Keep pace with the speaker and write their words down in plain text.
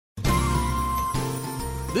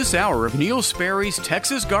This hour of Neil Sperry's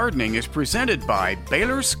Texas Gardening is presented by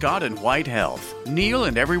Baylor Scott & White Health. Neil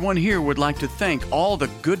and everyone here would like to thank all the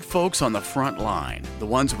good folks on the front line, the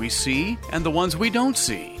ones we see and the ones we don't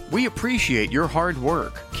see. We appreciate your hard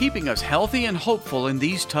work, keeping us healthy and hopeful in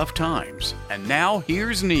these tough times. And now,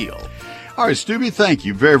 here's Neil. All right, Stubby, thank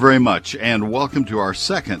you very, very much, and welcome to our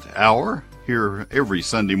second hour here every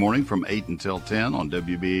Sunday morning from 8 until 10 on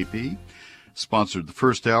WBAP. Sponsored the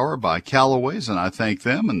first hour by Callaway's, and I thank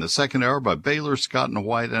them, and the second hour by Baylor Scott &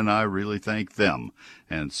 White, and I really thank them.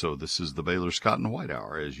 And so this is the Baylor Scott & White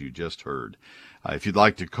Hour, as you just heard. If you'd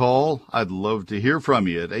like to call, I'd love to hear from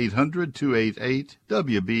you at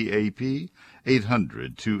 800-288-WBAP,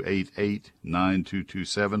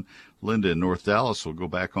 800-288-9227. Linda in North Dallas will go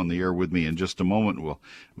back on the air with me in just a moment.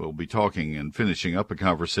 We'll be talking and finishing up a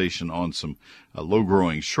conversation on some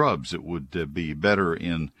low-growing shrubs that would be better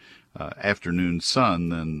in afternoon sun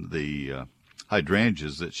than the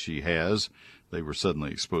hydrangeas that she has. They were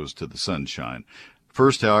suddenly exposed to the sunshine.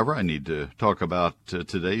 First, however, I need to talk about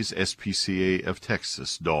today's SPCA of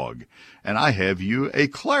Texas dog. And I have you a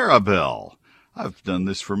Clarabelle. I've done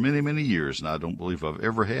this for many, many years, and I don't believe I've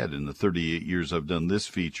ever had, in the 38 years I've done this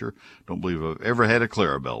feature, don't believe I've ever had a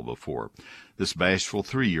Clarabelle before. This bashful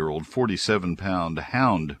 3-year-old 47-pound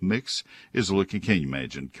hound mix is looking, can you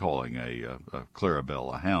imagine calling a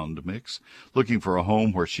Clarabelle a hound mix? Looking for a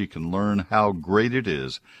home where she can learn how great it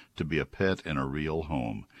is to be a pet in a real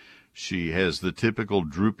home. She has the typical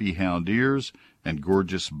droopy hound ears and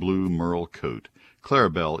gorgeous blue merle coat.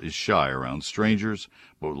 Clarabelle is shy around strangers,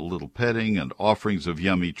 but with a little petting and offerings of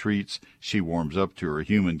yummy treats, she warms up to her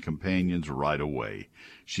human companions right away.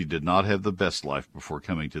 She did not have the best life before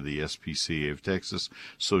coming to the SPCA of Texas,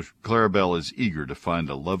 so Clarabelle is eager to find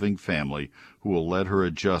a loving family who will let her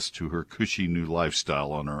adjust to her cushy new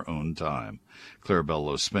lifestyle on her own time. Clarabelle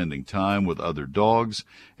loves spending time with other dogs,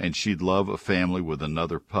 and she'd love a family with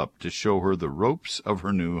another pup to show her the ropes of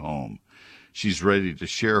her new home. She's ready to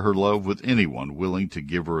share her love with anyone willing to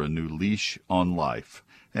give her a new leash on life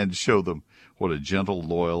and show them what a gentle,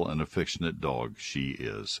 loyal, and affectionate dog she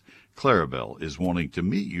is. Clarabelle is wanting to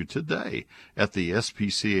meet you today at the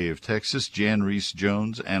SPCA of Texas Jan Reese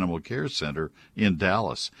Jones Animal Care Center in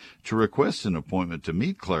Dallas. To request an appointment to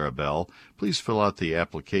meet Clarabelle, please fill out the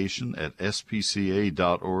application at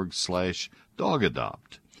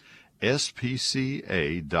spca.org/dogadopt.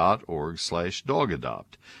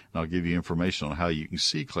 spca.org/dogadopt. And I'll give you information on how you can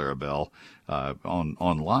see Clarabelle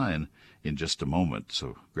online in just a moment,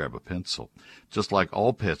 so grab a pencil. Just like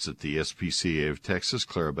all pets at the SPCA of Texas,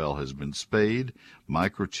 Clarabelle has been spayed,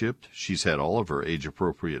 microchipped. She's had all of her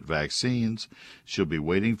age-appropriate vaccines. She'll be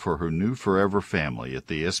waiting for her new forever family at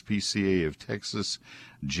the SPCA of Texas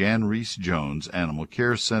Jan Reese Jones Animal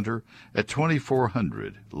Care Center at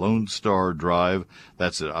 2400 Lone Star Drive.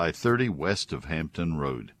 That's at I-30 west of Hampton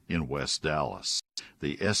Road in West Dallas.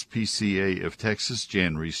 The SPCA of Texas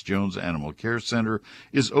Jan Reese Jones Animal Care Center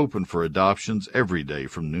is open for adoptions every day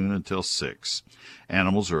from noon until 6.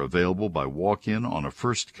 Animals are available by walk-in on a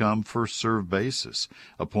first-come, first-served basis.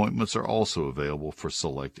 Appointments are also available for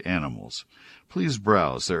select animals. Please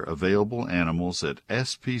browse their available animals at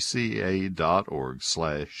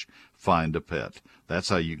spca.org/findapet. That's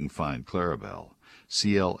how you can find Clarabelle.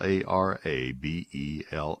 Clarabelle.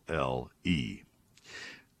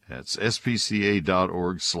 That's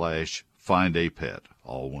spca.org/findapet,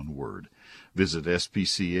 all one word. Visit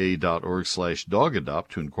spca.org/dogadopt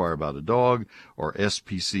to inquire about a dog, or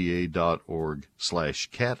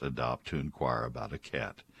spca.org/catadopt to inquire about a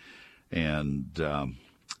cat. And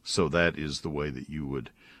so that is the way that you would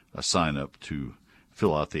sign up to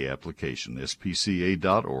fill out the application,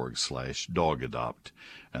 spca.org/dogadopt.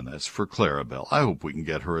 And that's for Clarabelle. I hope we can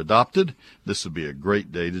get her adopted. This would be a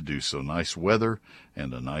great day to do so. Nice weather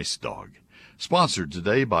and a nice dog. Sponsored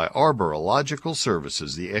today by Arborological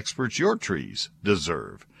Services, the experts your trees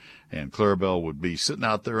deserve. And Clarabelle would be sitting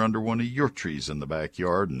out there under one of your trees in the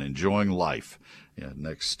backyard and enjoying life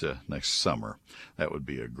next summer. That would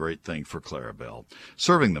be a great thing for Clarabelle.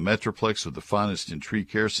 Serving the Metroplex with the finest in tree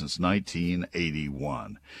care since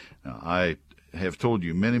 1981. Now, I have told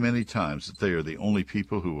you many, many times that they are the only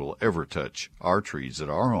people who will ever touch our trees at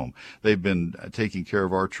our home. They've been taking care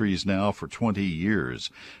of our trees now for 20 years,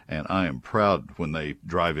 and I am proud when they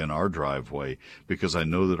drive in our driveway because I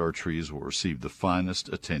know that our trees will receive the finest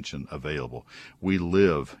attention available. We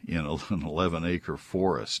live in an 11-acre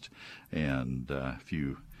forest, and if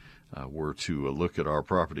you were to look at our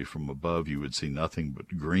property from above, you would see nothing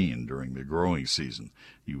but green during the growing season.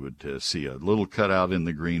 You would see a little cutout in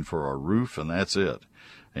the green for our roof, and that's it.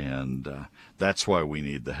 And that's why we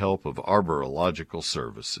need the help of Arborological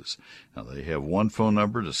Services. Now, they have one phone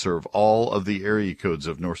number to serve all of the area codes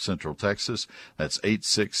of north central Texas. That's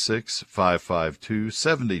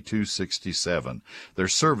 866-552-7267. Their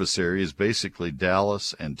service area is basically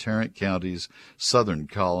Dallas and Tarrant counties, southern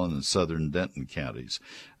Collin and southern Denton counties.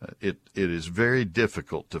 It is very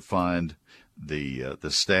difficult to find the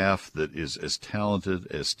staff that is as talented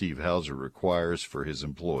as Steve Hauser requires for his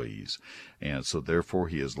employees, and so therefore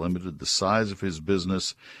he has limited the size of his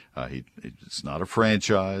business. It's not a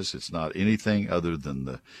franchise. It's not anything other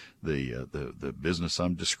than the business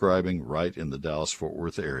I'm describing right in the Dallas-Fort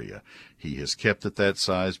Worth area. He has kept it that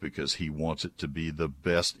size because he wants it to be the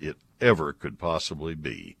best it ever could possibly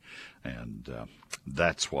be. And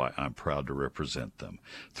that's why I'm proud to represent them.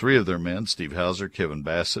 3 of their men, Steve Hauser, Kevin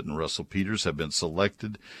Bassett, and Russell Peters, have been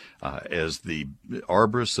selected as the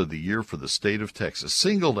Arborists of the Year for the state of Texas,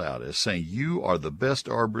 singled out as saying, you are the best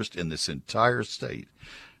arborist in this entire state.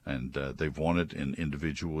 And they've won it in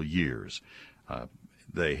individual years.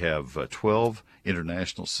 They have 12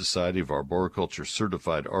 International Society of Arboriculture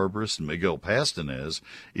certified arborists, and Miguel Pastanez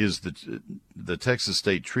is the Texas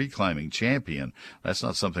State tree climbing champion. That's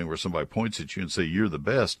not something where somebody points at you and say you're the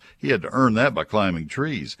best. He had to earn that by climbing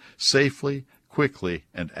trees safely, quickly,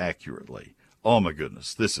 and accurately. Oh my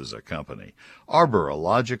goodness, this is a company.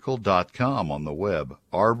 Arborological.com on the web.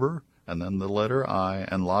 Arbor, and then the letter I,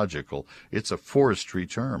 and logical. It's a forestry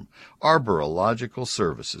term. Arborological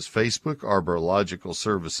Services. Facebook, Arborological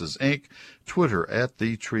Services, Inc. Twitter,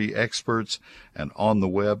 @TheTreeExperts. And on the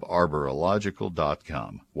web,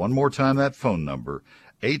 arborological.com. One more time, that phone number,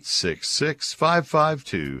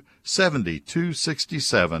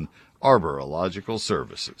 866-552-7267, Arborological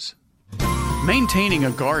Services. Maintaining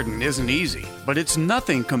a garden isn't easy, but it's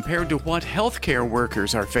nothing compared to what healthcare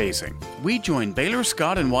workers are facing. We join Baylor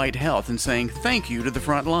Scott & White Health in saying thank you to the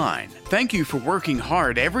front line. Thank you for working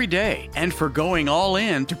hard every day and for going all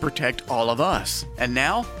in to protect all of us. And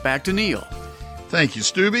now, back to Neil. Thank you,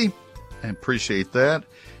 Stubby. I appreciate that.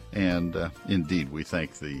 And indeed, we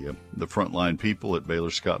thank the frontline people at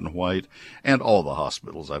Baylor Scott & White and all the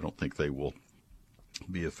hospitals. I don't think they will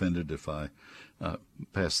be offended if I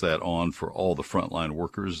pass that on for all the frontline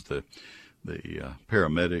workers, the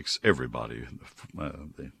paramedics, everybody,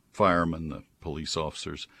 the firemen, the police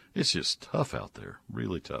officers. It's just tough out there,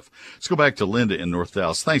 really tough. Let's go back to Linda in North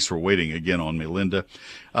Dallas. Thanks for waiting again on me, Linda.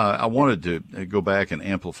 I wanted to go back and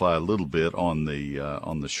amplify a little bit on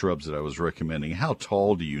the shrubs that I was recommending. How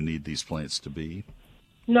tall do you need these plants to be?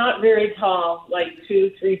 Not very tall, like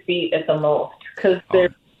 2-3 feet at the most, because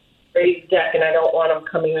they're raised deck, and I don't want them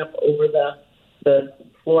coming up over the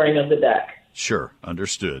flooring of the deck. Sure,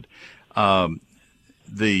 understood. The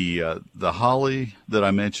holly that I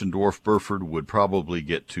mentioned, dwarf Burford, would probably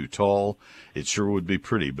get too tall. It sure would be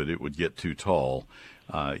pretty, but it would get too tall.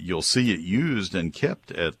 You'll see it used and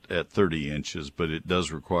kept at 30 inches, but it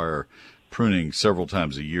does require pruning several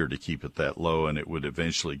times a year to keep it that low, and it would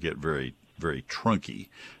eventually get very, very trunky,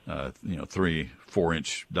 3-4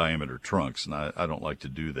 inch diameter trunks, and I don't like to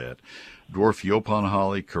do that. Dwarf Yaupon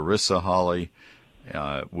holly, Carissa holly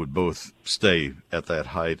would both stay at that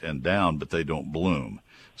height and down, but they don't bloom.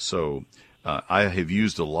 So I have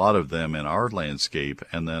used a lot of them in our landscape,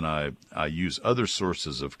 and then I use other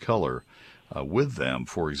sources of color with them.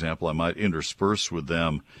 For example, I might intersperse with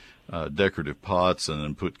them decorative pots and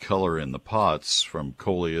then put color in the pots from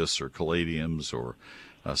coleus or caladiums or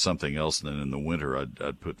something else, and then in the winter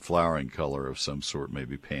I'd put flowering color of some sort,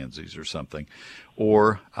 maybe pansies or something.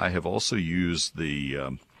 Or I have also used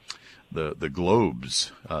the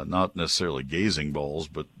globes, not necessarily gazing balls,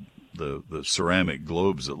 but the ceramic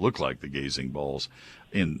globes that look like the gazing balls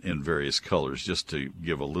in various colors, just to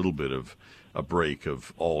give a little bit of a break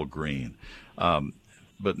of all green.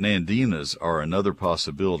 But Nandinas are another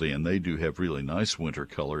possibility, and they do have really nice winter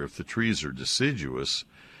color. If the trees are deciduous,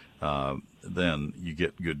 then you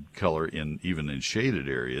get good color even in shaded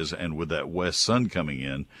areas. And with that west sun coming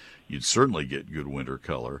in, you'd certainly get good winter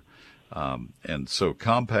color. And so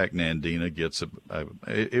compact Nandina gets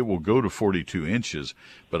it will go to 42 inches,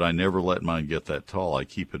 but I never let mine get that tall. I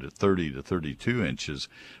keep it at 30 to 32 inches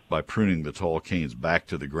by pruning the tall canes back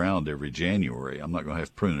to the ground every January. I'm not going to have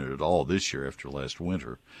to prune it at all this year after last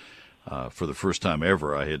winter. For the first time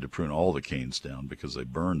ever, I had to prune all the canes down because they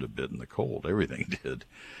burned a bit in the cold. Everything did.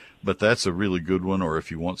 But that's a really good one. Or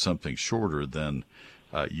if you want something shorter, then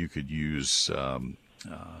you could use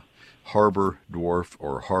Harbor Dwarf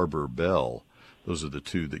or Harbor Bell. Those are the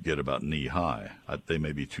two that get about knee high. They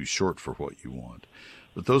may be too short for what you want.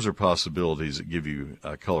 But those are possibilities that give you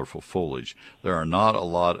colorful foliage. There are not a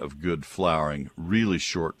lot of good flowering, really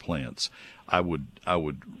short plants. I would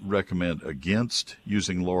recommend against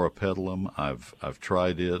using Loropetalum. I've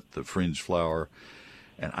tried it, the fringe flower,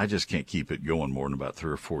 and I just can't keep it going more than about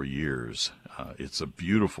 3 or 4 years. It's a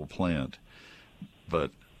beautiful plant,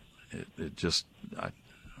 but it's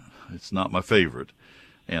not my favorite.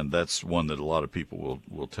 And that's one that a lot of people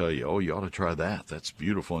will tell you, oh, you ought to try that. That's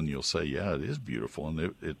beautiful. And you'll say, yeah, it is beautiful.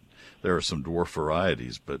 And there are some dwarf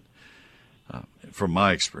varieties, but from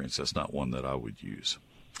my experience, that's not one that I would use.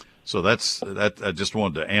 So that. I just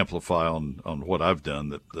wanted to amplify on what I've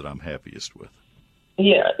done that I'm happiest with.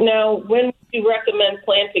 Yeah. Now, when do you recommend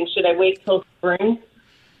planting? Should I wait till spring?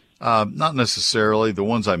 Not necessarily. The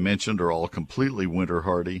ones I mentioned are all completely winter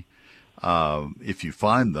hardy. If you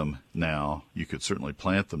find them now, you could certainly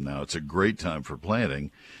plant them now. It's a great time for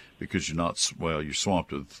planting because you're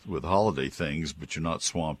swamped with holiday things, but you're not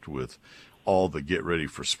swamped with all the get ready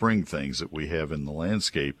for spring things that we have in the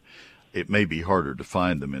landscape. It may be harder to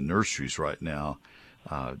find them in nurseries right now,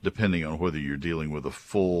 depending on whether you're dealing with a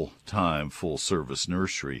full-time, full-service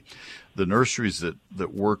nursery. The nurseries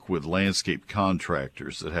that work with landscape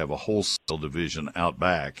contractors that have a wholesale division out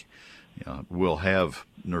back will have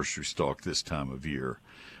nursery stock this time of year.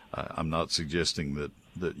 I'm not suggesting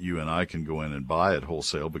that you and I can go in and buy at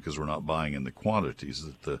wholesale because we're not buying in the quantities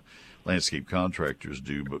that the landscape contractors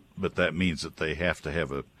do, but that means that they have to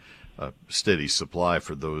have a steady supply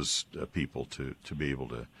for those people to be able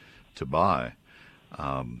to buy.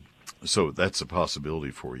 So that's a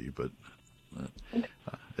possibility for you, but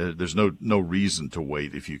there's no reason to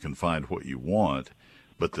wait if you can find what you want,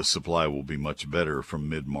 but the supply will be much better from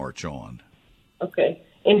mid-March on. Okay.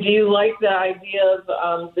 And do you like the idea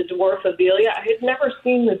of the dwarfabelia? I had never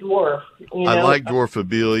seen the dwarf. I like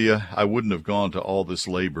dwarfabelia. I wouldn't have gone to all this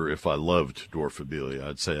labor if I loved dwarfabelia.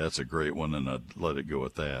 I'd say that's a great one, and I'd let it go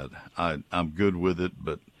at that. I'm good with it,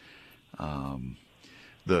 but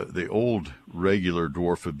the old regular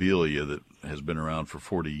dwarfabelia that has been around for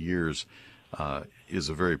 40 years is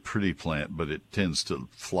a very pretty plant, but it tends to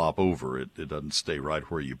flop over. It doesn't stay right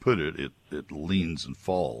where you put it. It leans and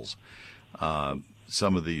falls.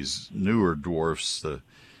 Some of these newer dwarfs, the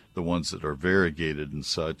ones that are variegated and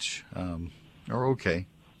such, are okay.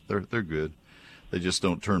 They're good. They just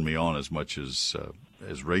don't turn me on as much as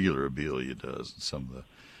regular abelia does. Some of the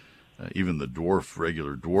even the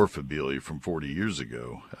regular dwarf abelia from 40 years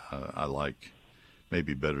ago, I like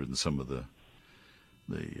maybe better than some of the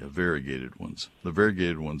variegated ones. The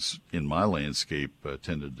variegated ones in my landscape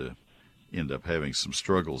tended to end up having some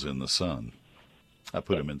struggles in the sun. I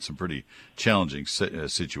put them in some pretty challenging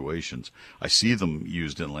situations. I see them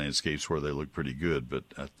used in landscapes where they look pretty good, but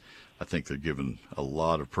I think they're given a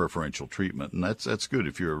lot of preferential treatment, and that's good.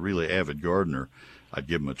 If you're a really avid gardener, I'd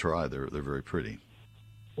give them a try. They're very pretty.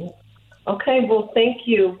 Okay, well, thank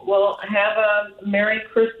you. Well, have a Merry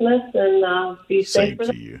Christmas and be safe.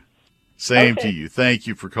 Same to you. Same to you. Thank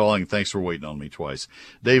you for calling. Thanks for waiting on me twice.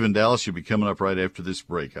 Dave in Dallas, you'll be coming up right after this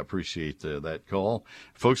break. I appreciate that call.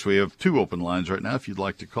 Folks, we have 2 open lines right now. If you'd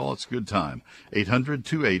like to call, it's a good time.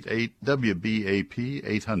 800-288-WBAP,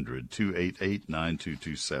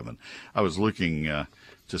 800-288-9227. I was looking to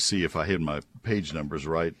see if I had my page numbers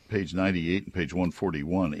right. Page 98 and page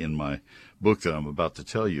 141 in my book that I'm about to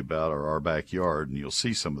tell you about are Our Backyard, and you'll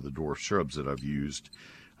see some of the dwarf shrubs that I've used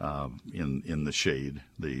in the shade,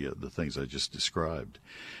 the things I just described.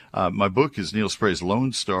 My book is Neil Sperry's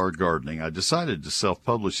Lone Star Gardening. I decided to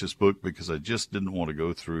self-publish this book because I just didn't want to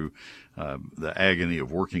go through the agony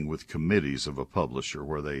of working with committees of a publisher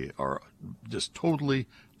where they are just totally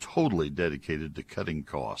dedicated to cutting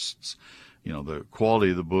costs. You know, the quality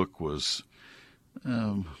of the book was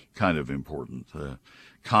kind of important. The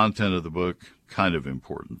content of the book, kind of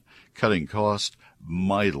important. Cutting cost,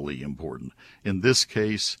 mightily important. In this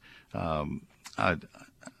case, I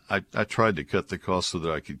tried to cut the cost so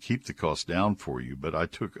that I could keep the cost down for you, but I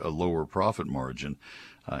took a lower profit margin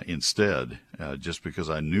instead, just because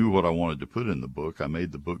I knew what I wanted to put in the book. I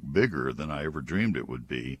made the book bigger than I ever dreamed it would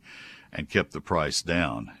be and kept the price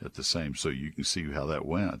down at the same, so you can see how that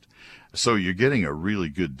went. So you're getting a really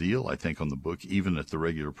good deal, I think, on the book, even at the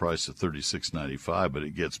regular price of $36.95, but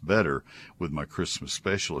it gets better with my Christmas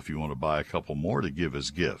special if you want to buy a couple more to give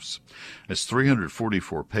as gifts. It's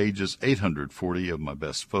 344 pages, 840 of my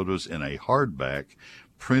best photos in a hardback,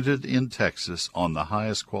 printed in Texas on the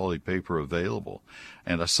highest quality paper available,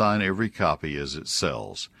 and I sign every copy as it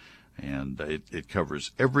sells. And it covers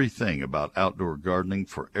everything about outdoor gardening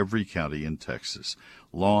for every county in Texas.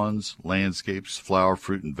 Lawns, landscapes, flower,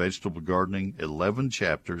 fruit, and vegetable gardening, 11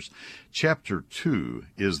 chapters. Chapter 2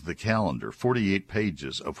 is the calendar, 48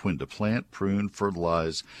 pages of when to plant, prune,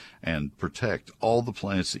 fertilize, and protect all the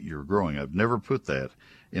plants that you're growing. I've never put that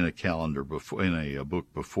in a calendar before, in a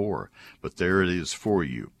book before, but there it is for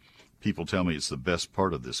you. People tell me it's the best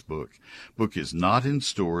part of this book. Book is not in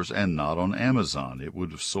stores and not on Amazon. It would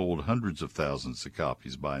have sold hundreds of thousands of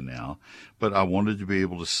copies by now, but I wanted to be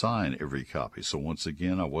able to sign every copy. So once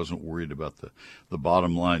again, I wasn't worried about the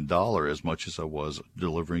bottom line dollar as much as I was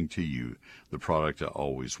delivering to you the product I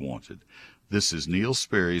always wanted. This is Neil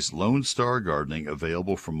Sperry's Lone Star Gardening,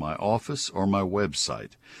 available from my office or my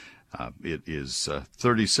website. It is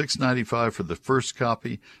 $36.95 for the first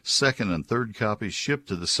copy. Second and third copies shipped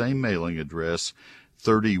to the same mailing address,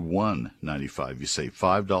 $31.95. You save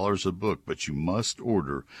 $5 a book, but you must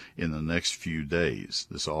order in the next few days.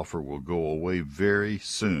 This offer will go away very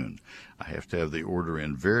soon. I have to have the order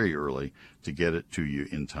in very early to get it to you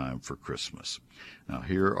in time for Christmas. Now,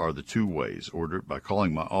 here are the two ways. Order it by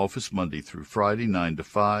calling my office Monday through Friday, 9 to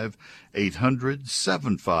 5,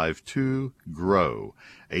 800-752-GROW,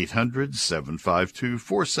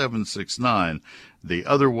 800-752-4769. The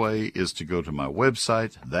other way is to go to my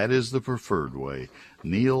website. That is the preferred way,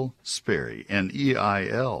 Neil Sperry,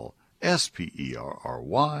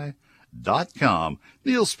 NeilSperry.com.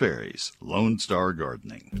 Neil Sperry's Lone Star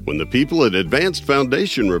Gardening. When the people at Advanced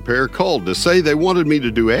Foundation Repair called to say they wanted me to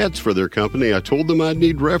do ads for their company, I told them I'd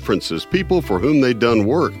need references, people for whom they'd done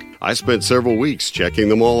work. I spent several weeks checking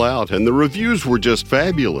them all out, and the reviews were just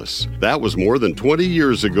fabulous. That was more than 20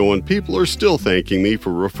 years ago, and people are still thanking me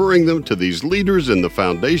for referring them to these leaders in the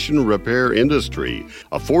foundation repair industry.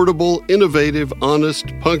 Affordable, innovative, honest,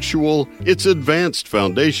 punctual. It's Advanced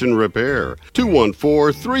Foundation Repair.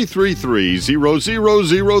 214-333-0003,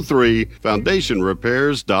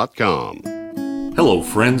 FoundationRepairs.com. Hello,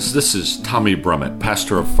 friends. This is Tommy Brummett,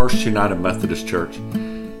 pastor of First United Methodist Church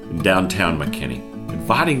in downtown McKinney,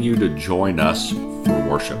 inviting you to join us for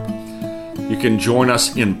worship. You can join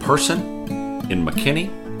us in person in McKinney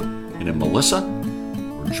and in Melissa,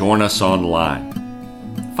 or join us online.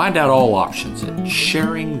 Find out all options at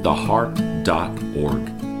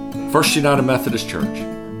sharingtheheart.org. First United Methodist Church,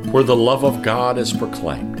 where the love of God is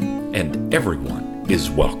proclaimed and everyone is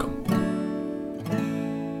welcome.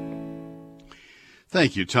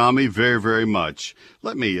 Thank you, Tommy, very, very much.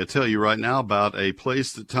 Let me tell you right now about a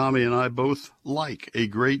place that Tommy and I both like a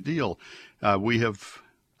great deal. I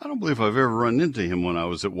don't believe I've ever run into him when I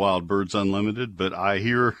was at Wild Birds Unlimited, but I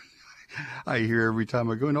hear every time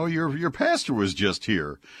I go, your pastor was just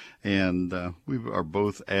here. And we are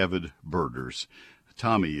both avid birders.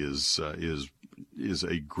 Tommy is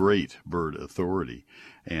a great bird authority.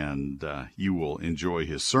 And you will enjoy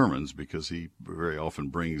his sermons because he very often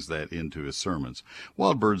brings that into his sermons.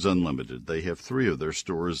 Wild Birds Unlimited, they have 3 of their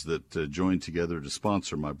stores that join together to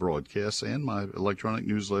sponsor my broadcasts and my electronic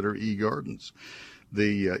newsletter, eGardens.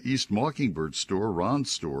 The East Mockingbird store,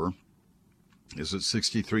 Ron's store, is at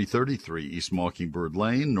 6333 East Mockingbird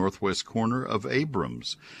Lane, northwest corner of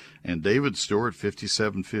Abrams. And David's store at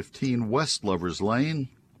 5715 West Lovers Lane,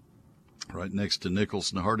 right next to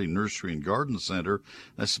Nicholson Hardy Nursery and Garden Center.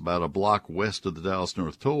 That's about a block west of the Dallas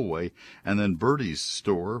North Tollway. And then Bertie's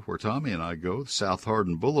store, where Tommy and I go, South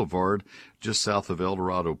Hardin Boulevard, just south of El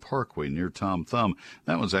Dorado Parkway near Tom Thumb.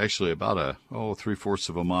 That one's actually about 3/4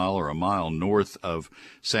 of a mile or a mile north of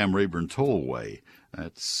Sam Rayburn Tollway.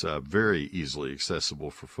 That's very easily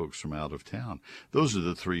accessible for folks from out of town. Those are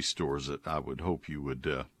the 3 stores that I would hope you would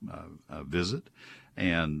visit.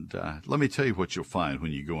 And let me tell you what you'll find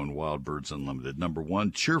when you go in Wild Birds Unlimited. Number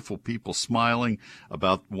 1, cheerful people smiling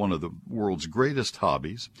about one of the world's greatest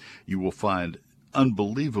hobbies. You will find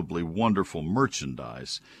unbelievably wonderful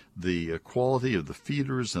merchandise. The quality of the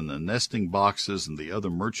feeders and the nesting boxes and the other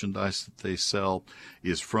merchandise that they sell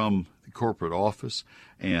is from the corporate office,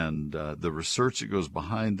 and the research that goes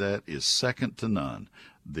behind that is second to none.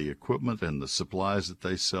 The equipment and the supplies that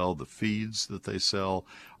they sell, the feeds that they sell,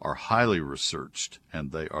 are highly researched,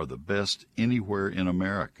 and they are the best anywhere in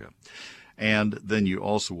America. And then you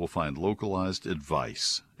also will find localized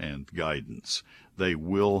advice and guidance. They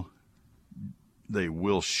will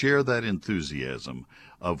share that enthusiasm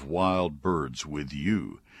of wild birds with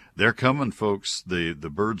you. They're coming, folks. The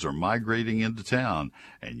birds are migrating into town,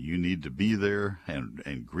 and you need to be there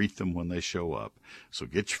and greet them when they show up. So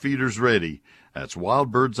get your feeders ready. That's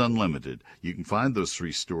Wild Birds Unlimited. You can find those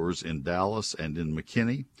 3 stores in Dallas and in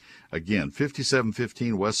McKinney. Again,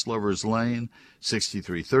 5715 West Lovers Lane,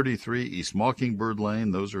 6333 East Mockingbird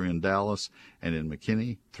Lane. Those are in Dallas. And in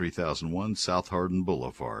McKinney, 3001 South Hardin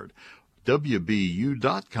Boulevard.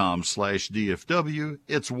 WBU.com/DFW.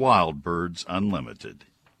 It's Wild Birds Unlimited.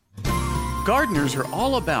 Gardeners are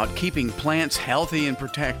all about keeping plants healthy and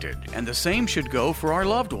protected, and the same should go for our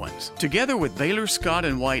loved ones. Together with Baylor Scott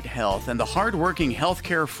and White Health and the hard-working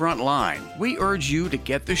healthcare front line, we urge you to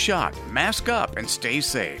get the shot, mask up, and stay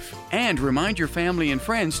safe. And remind your family and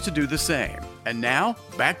friends to do the same. And now,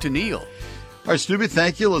 back to Neil. All right, Stubby,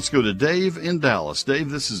 thank you. Let's go to Dave in Dallas. Dave,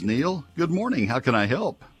 this is Neil. Good morning. How can I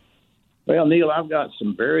help? Well, Neil, I've got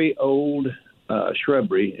some very old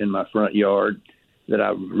shrubbery in my front yard that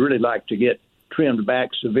I really like to get trimmed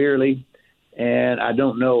back severely, and I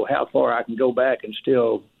don't know how far I can go back and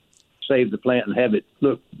still save the plant and have it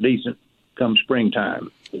look decent come springtime.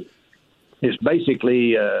 It's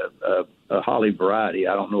basically a holly variety.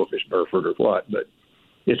 I don't know if it's Burford or what, but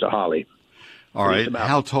it's a holly. All right.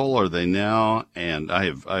 How tall are they now? And I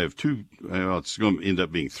have 2. Well, it's going to end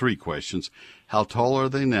up being 3 questions. How tall are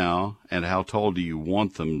they now, and how tall do you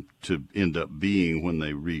want them to end up being when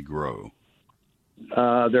they regrow?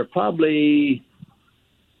 They're probably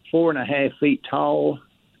 4.5 feet tall.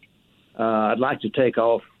 I'd like to take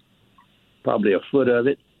off probably a foot of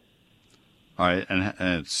it. All right,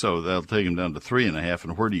 and so that'll take them down to 3.5.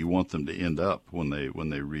 And where do you want them to end up when they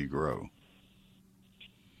regrow?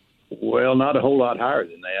 Well, not a whole lot higher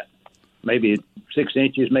than that. Maybe 6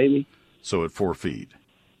 inches, maybe. So at 4 feet.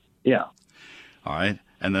 Yeah. All right.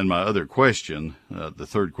 And then my other question, the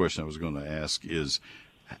third question I was going to ask is,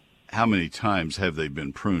 how many times have they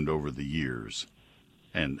been pruned over the years?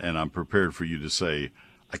 And I'm prepared for you to say,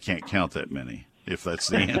 I can't count that many, if that's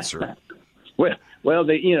the answer. Well,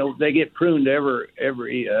 they get pruned every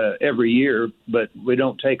year, but we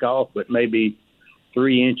don't take off but maybe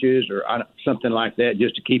 3 inches or something like that,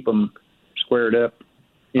 just to keep them squared up,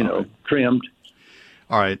 trimmed.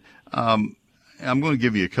 All right. I'm going to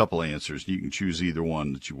give you a couple answers. You can choose either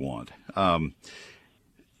one that you want.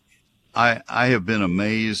 I have been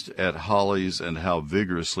amazed at hollies and how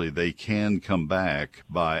vigorously they can come back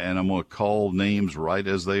and I'm going to call names right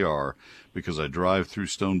as they are, because I drive through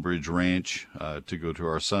Stonebridge Ranch to go to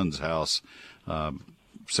our son's house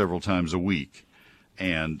several times a week,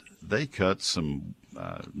 and they cut some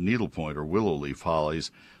needlepoint or willow leaf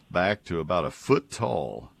hollies back to about a foot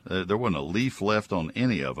tall. There wasn't a leaf left on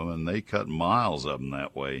any of them, and they cut miles of them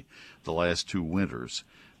that way the last 2 winters.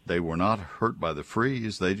 They were not hurt by the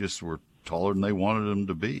freeze. They just were taller than they wanted them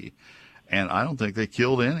to be. And I don't think they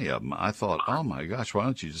killed any of them. I thought, oh, my gosh, why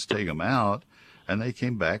don't you just take them out? And they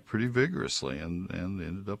came back pretty vigorously and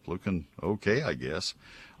ended up looking okay, I guess.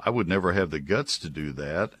 I would never have the guts to do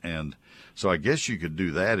that. And so I guess you could do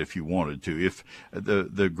that if you wanted to. If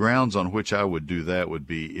the grounds on which I would do that would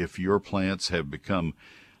be if your plants have become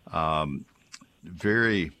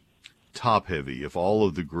very top heavy, if all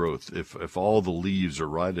of the growth, if all the leaves are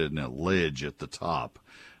right in a ledge at the top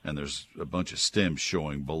and there's a bunch of stems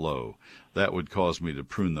showing below, that would cause me to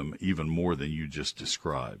prune them even more than you just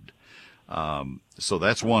described. So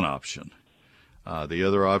that's one option. The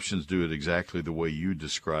other options do it exactly the way you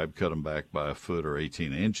described, cut them back by a foot or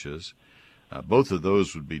 18 inches. Both of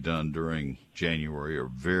those would be done during January or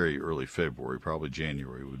very early February. Probably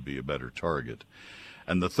January would be a better target.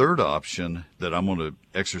 And the third option that I'm going to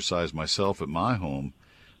exercise myself at my home,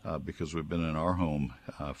 because we've been in our home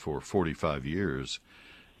for 45 years,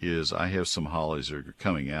 is I have some hollies that are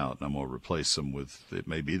coming out, and I'm going to replace them with, it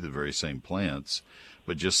may be the very same plants,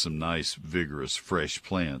 but just some nice, vigorous, fresh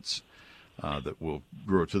plants that will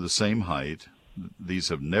grow to the same height. These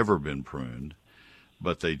have never been pruned,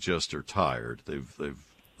 but they just are tired.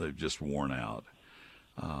 They've just worn out,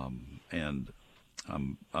 and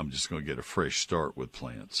I'm just going to get a fresh start with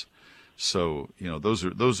plants. So those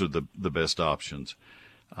are the best options.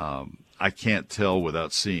 I can't tell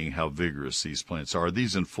without seeing how vigorous these plants are. Are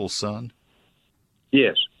these in full sun?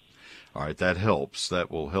 Yes. All right, that helps.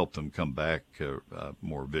 That will help them come back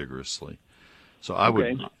more vigorously. So I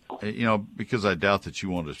would, because I doubt that you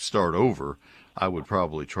want to start over, I would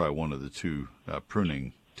probably try one of the 2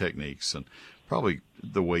 pruning techniques, and probably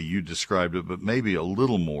the way you described it, but maybe a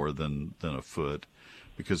little more than a foot,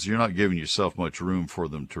 because you're not giving yourself much room for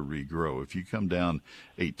them to regrow. If you come down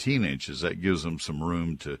 18 inches, that gives them some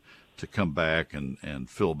room to come back and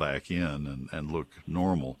fill back in and look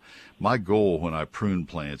normal. My goal when I prune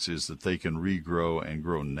plants is that they can regrow and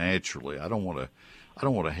grow naturally. I don't want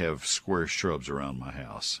to have square shrubs around my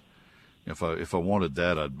house. If I wanted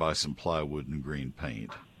that, I'd buy some plywood and green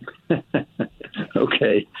paint.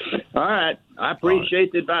 Okay. All right. I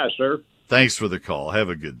appreciate the advice, sir. Thanks for the call. Have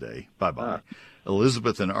a good day. Bye-bye.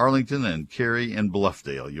 Elizabeth in Arlington and Carrie in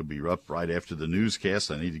Bluffdale. You'll be up right after the newscast.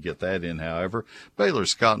 I need to get that in, however. Baylor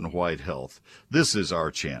Scott and White Health. This is our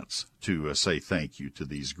chance to say thank you to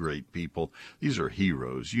these great people. These are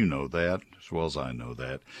heroes. You know that as well as I know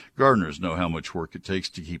that. Gardeners know how much work it takes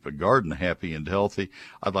to keep a garden happy and healthy.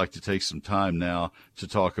 I'd like to take some time now to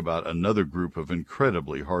talk about another group of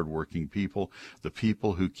incredibly hardworking people, the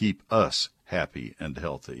people who keep us happy and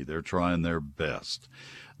healthy. They're trying their best.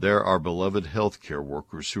 They're our beloved healthcare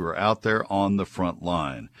workers who are out there on the front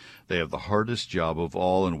line. They have the hardest job of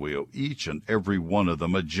all, and we owe each and every one of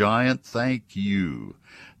them a giant thank you.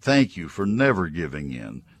 Thank you for never giving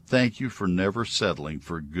in. Thank you for never settling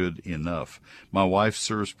for good enough. My wife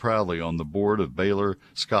serves proudly on the board of Baylor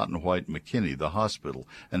Scott and White McKinney, the hospital,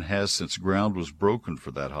 and has since ground was broken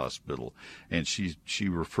for that hospital. And she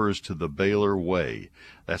refers to the Baylor way.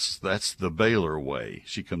 That's the Baylor way.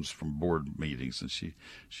 She comes from board meetings, and she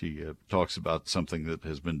talks about something that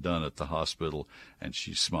has been done at the hospital, and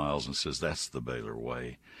she smiles and says, that's the Baylor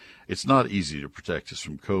way. It's not easy to protect us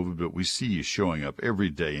from COVID, but we see you showing up every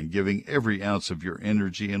day and giving every ounce of your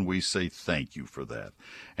energy, and we say thank you for that.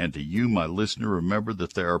 And to you, my listener, remember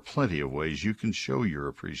that there are plenty of ways you can show your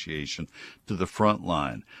appreciation to the front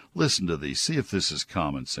line. Listen to these. See if this is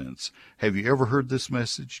common sense. Have you ever heard this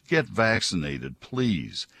message? Get vaccinated,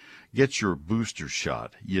 please. Get your booster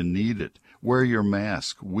shot. You need it. Wear your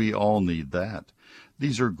mask. We all need that.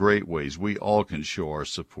 These are great ways we all can show our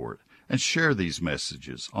support. And share these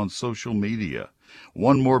messages on social media.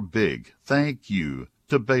 One more big thank you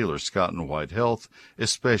to Baylor Scott and White Health,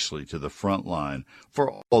 especially to the front line,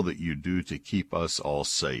 for all that you do to keep us all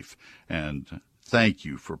safe. And thank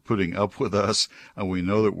you for putting up with us. And we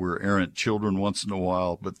know that we're errant children once in a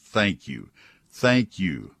while, but thank you. Thank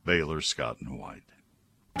you, Baylor Scott and White.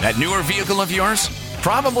 That newer vehicle of yours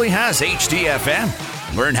probably has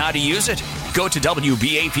HDFM. Learn how to use it. Go to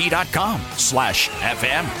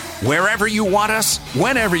WBAP.com/FM. Wherever you want us,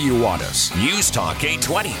 whenever you want us. News Talk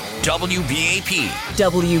 820, WBAP.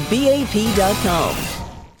 WBAP.com.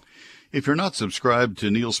 If you're not subscribed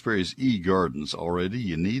to Neil Sperry's eGardens already,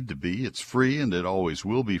 you need to be. It's free, and it always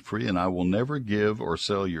will be free, and I will never give or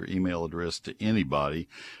sell your email address to anybody.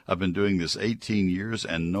 I've been doing this 18 years,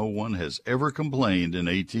 and no one has ever complained in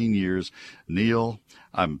 18 years, Neil,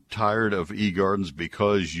 I'm tired of eGardens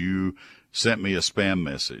because you sent me a spam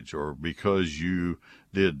message or because you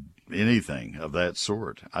did anything of that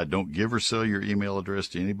sort. I don't give or sell your email address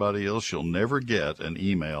to anybody else. You'll never get an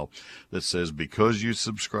email that says, because you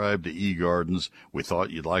subscribe to eGardens, we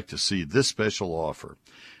thought you'd like to see this special offer.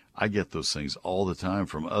 I get those things all the time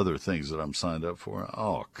from other things that I'm signed up for.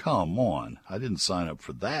 Oh, come on. I didn't sign up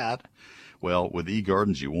for that. Well, with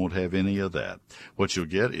eGardens, you won't have any of that. What you'll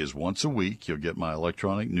get is once a week, you'll get my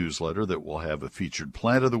electronic newsletter that will have a featured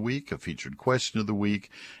plant of the week, a featured question of the week,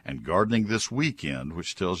 and gardening this weekend,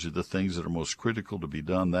 which tells you the things that are most critical to be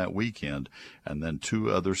done that weekend, and then 2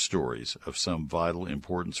 other stories of some vital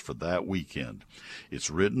importance for that weekend. It's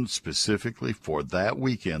written specifically for that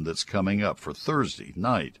weekend that's coming up, for Thursday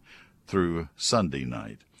night through Sunday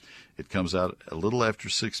night. It comes out a little after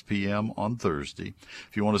 6 p.m. on Thursday.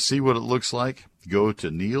 If you want to see what it looks like, go to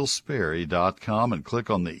neilsperry.com and click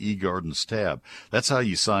on the eGardens tab. That's how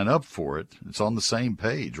you sign up for it. It's on the same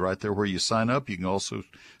page. Right there where you sign up, you can also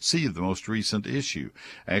see the most recent issue.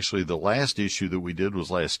 Actually, the last issue that we did was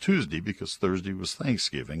last Tuesday because Thursday was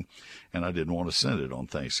Thanksgiving, and I didn't want to send it on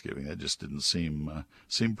Thanksgiving. That just didn't seem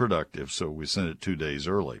productive, so we sent it 2 days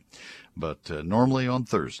early. But normally on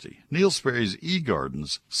Thursday. Neil Sperry's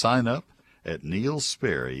eGardens. Sign up at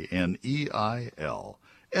neilsperry,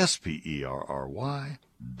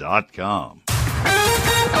 NeilSperry.com.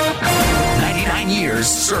 99 years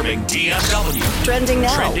serving DFW. Trending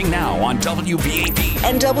now on WBAP.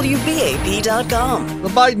 and WBAP.com. The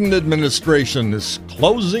Biden administration is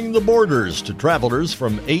closing the borders to travelers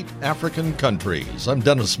from 8 African countries. I'm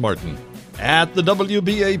Dennis Martin at the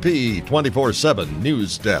WBAP 24/7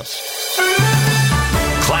 News Desk.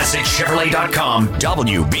 ClassicChevrolet.com,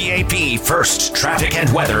 WBAP First Traffic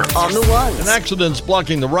and Weather On the ones. An accident's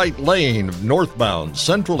blocking the right lane of northbound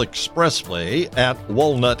Central Expressway at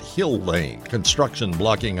Walnut Hill Lane. Construction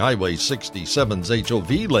blocking Highway 67's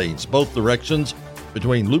HOV lanes, both directions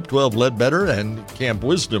between Loop 12 Ledbetter and Camp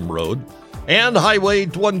Wisdom Road. And Highway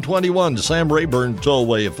 121, Sam Rayburn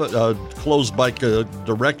Tollway, closed by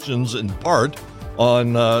directions in part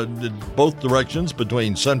on both directions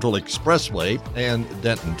between Central Expressway and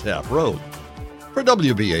Denton Tap Road. For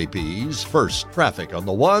WBAP's First Traffic on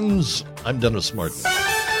the Ones, I'm Dennis Martin.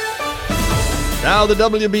 Now the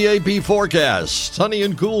WBAP forecast. Sunny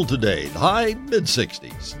and cool today, high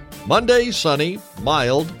mid-60s. Monday, sunny,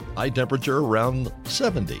 mild, high temperature around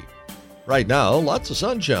 70. Right now, lots of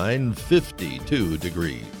sunshine, 52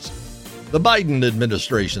 degrees. The Biden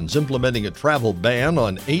administration's implementing a travel ban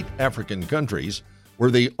on 8 African countries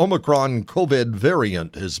where the Omicron COVID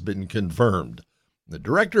variant has been confirmed. The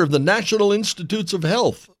director of the National Institutes of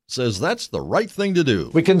Health says that's the right thing to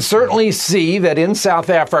do. We can certainly see that in South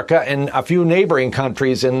Africa and a few neighboring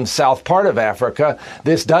countries in south part of Africa,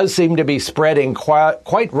 this does seem to be spreading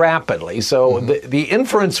quite rapidly. So the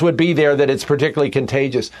inference would be there that it's particularly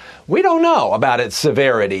contagious. We don't know about its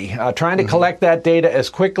severity. Trying to collect that data as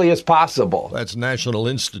quickly as possible. That's National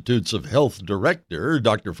Institutes of Health Director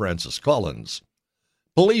Dr. Francis Collins.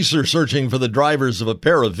 Police are searching for the drivers of a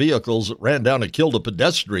pair of vehicles that ran down and killed a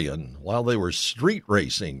pedestrian while they were street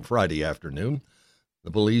racing Friday afternoon.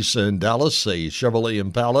 The police in Dallas say Chevrolet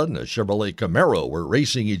Impala and a Chevrolet Camaro were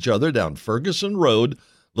racing each other down Ferguson Road,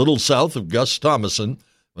 little south of Gus Thomason,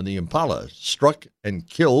 when the Impala struck and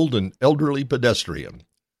killed an elderly pedestrian.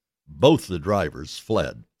 Both the drivers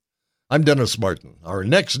fled. I'm Dennis Martin. Our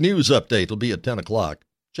next news update will be at 10 o'clock.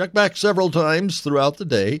 Check back several times throughout the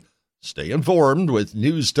day. Stay informed with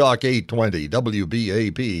News Talk 820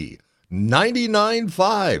 WBAP,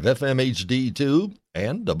 99.5 FM HD2,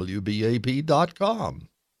 and WBAP.com.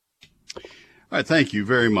 All right, thank you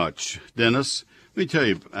very much, Dennis. Let me tell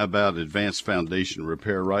you about Advanced Foundation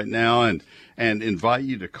Repair right now and invite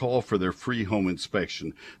you to call for their free home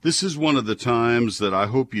inspection. This is one of the times that I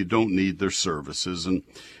hope you don't need their services, and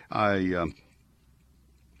I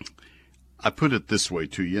put it this way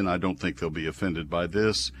to you, and I don't think they'll be offended by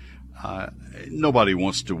this. Nobody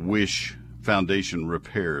wants to wish foundation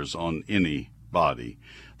repairs on anybody.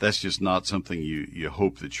 That's just not something you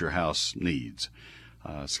hope that your house needs.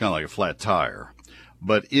 It's kind of like a flat tire.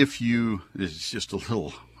 But it's just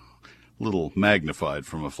a little magnified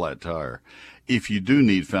from a flat tire. If you do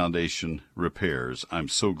need foundation repairs, I'm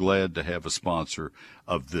so glad to have a sponsor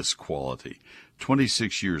of this quality.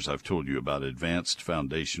 26 years I've told you about Advanced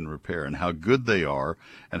Foundation Repair and how good they are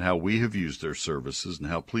and how we have used their services and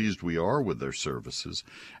how pleased we are with their services.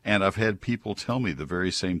 And I've had people tell me the very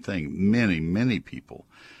same thing, many, many people.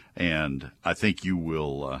 And I think you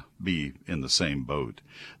will be in the same boat.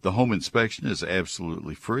 The home inspection is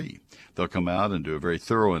absolutely free. They'll come out and do a very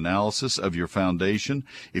thorough analysis of your foundation.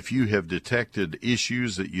 If you have detected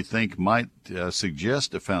issues that you think might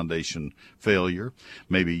suggest a foundation failure,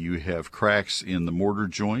 maybe you have cracks in the mortar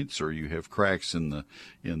joints or you have cracks in the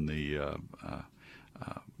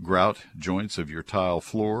grout joints of your tile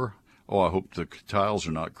floor. Oh, I hope the tiles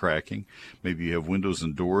are not cracking. Maybe you have windows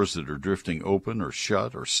and doors that are drifting open or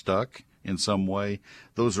shut or stuck in some way.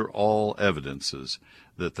 Those are all evidences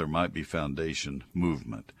that there might be foundation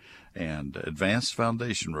movement. And Advanced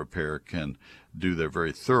Foundation Repair can do their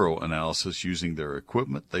very thorough analysis using their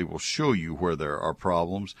equipment. They will show you where there are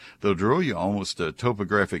problems. They'll draw you almost a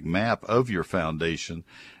topographic map of your foundation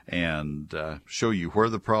and show you where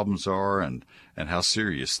the problems are and how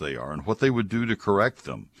serious they are and what they would do to correct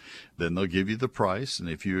them. Then they'll give you the price, and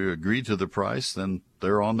if you agree to the price, then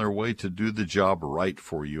they're on their way to do the job right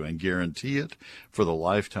for you and guarantee it for the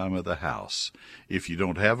lifetime of the house. If you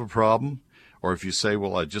don't have a problem, or if you say,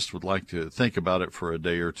 well, I just would like to think about it for a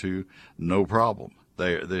day or two, no problem.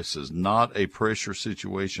 This is not a pressure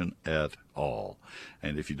situation at all.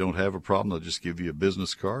 And if you don't have a problem, they'll just give you a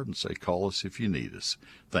business card and say, call us if you need us.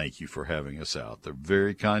 Thank you for having us out. They're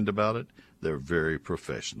very kind about it. They're very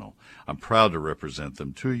professional. I'm proud to represent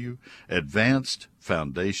them to you. Advanced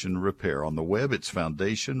Foundation Repair. On the web, it's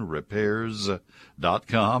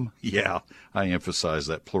foundationrepairs.com. Yeah, I emphasize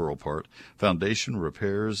that plural part.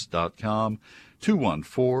 Foundationrepairs.com.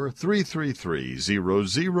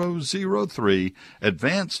 214-333-0003.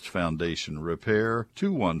 Advanced Foundation Repair.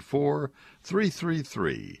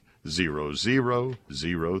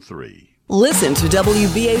 214-333-0003. Listen to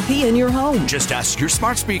WBAP in your home. Just ask your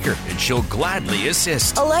smart speaker and she'll gladly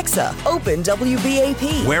assist. Alexa, open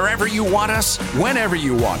WBAP. Wherever you want us, whenever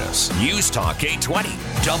you want us. News Talk 820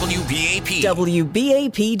 WBAP.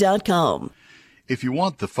 WBAP.com. If you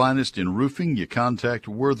want the finest in roofing, you contact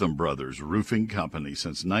Wortham Brothers Roofing Company.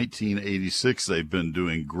 Since 1986, they've been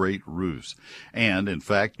doing great roofs. And, in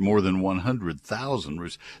fact, more than 100,000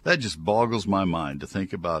 roofs. That just boggles my mind to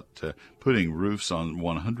think about putting roofs on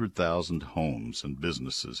 100,000 homes and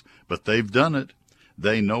businesses. But they've done it.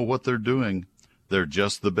 They know what they're doing. They're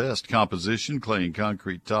just the best. Composition, clay and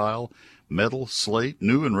concrete tile, metal, slate,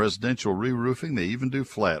 new and residential re-roofing. They even do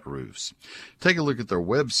flat roofs. Take a look at their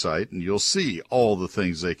website and you'll see all the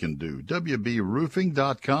things they can do.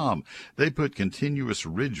 WBRoofing.com. They put continuous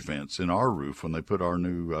ridge vents in our roof when they put our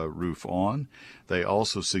new roof on. They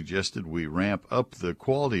also suggested we ramp up the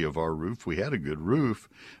quality of our roof. We had a good roof,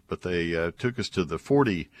 but they took us to the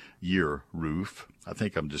 40-year roof. I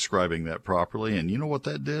think I'm describing that properly. And you know what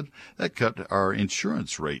that did? That cut our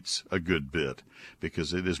insurance rates a good bit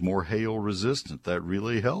because it is more hail resistant. That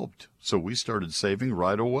really helped. So we started saving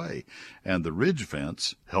right away. And the ridge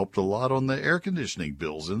vents helped a lot on the air conditioning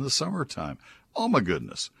bills in the summertime. Oh, my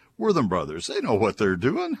goodness. Wortham Brothers, they know what they're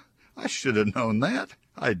doing. I should have known that.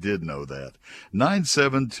 I did know that.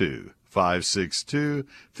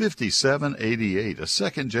 972-562-5788, a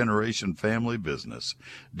second-generation family business.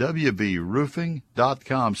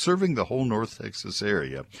 WBRoofing.com, serving the whole North Texas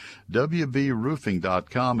area.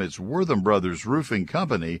 WBRoofing.com, it's Wortham Brothers Roofing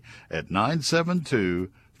Company at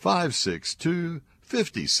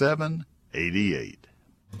 972-562-5788.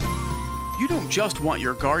 You don't just want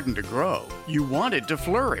your garden to grow, you want it to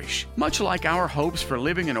flourish, much like our hopes for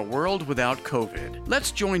living in a world without COVID. Let's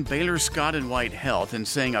join Baylor Scott & White Health in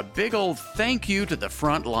saying a big old thank you to the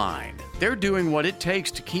front line. They're doing what it takes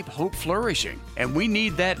to keep hope flourishing, and we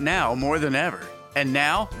need that now more than ever. And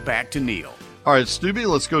now, back to Neil. All right, Stubby,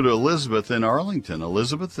 let's go to Elizabeth in Arlington.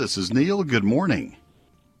 Elizabeth, this is Neil. Good morning.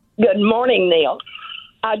 Good morning, Neil.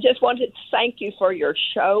 I just wanted to thank you for your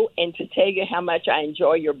show and to tell you how much I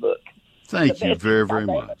enjoy your book. Thank you very, very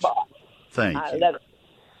much. Thank you. Love it.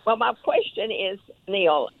 Well, my question is,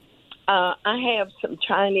 Neil, I have some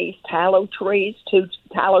Chinese tallow trees, 2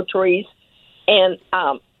 tallow trees, and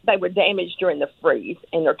they were damaged during the freeze,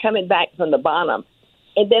 and they're coming back from the bottom.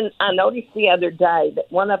 And then I noticed the other day that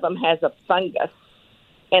one of them has a fungus,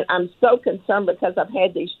 and I'm so concerned because I've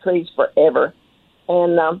had these trees forever,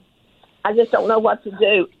 and I just don't know what to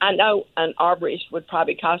do. I know an arborist would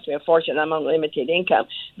probably cost me a fortune. I'm on limited income.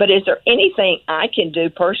 But is there anything I can do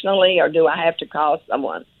personally, or do I have to call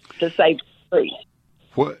someone to save trees?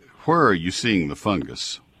 Where are you seeing the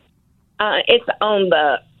fungus? It's on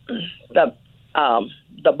the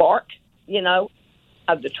bark,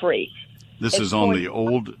 of the tree. This is on the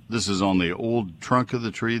old trunk of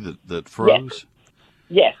the tree that froze?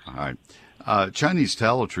 Yes. All right. Chinese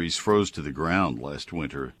tallow trees froze to the ground last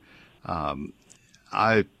winter.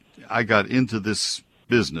 I got into this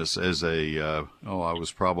business as I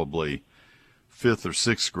was probably 5th or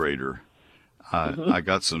 6th grader. I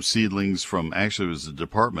got some seedlings from, actually it was the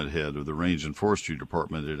department head of the Range and Forestry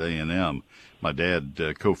Department at A&M. My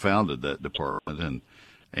dad co-founded that department,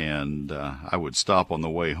 and I would stop on the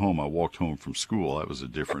way home. I walked home from school. That was a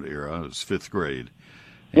different era. It was 5th grade.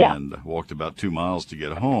 And walked about 2 miles to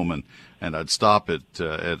get home, and I'd stop at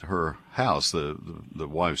her house, the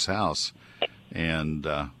wife's house, and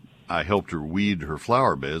I helped her weed her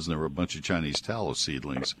flower beds, and there were a bunch of Chinese tallow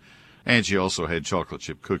seedlings, and she also had chocolate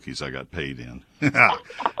chip cookies I got paid in,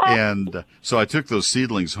 and so I took those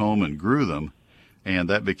seedlings home and grew them, and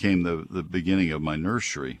that became the beginning of my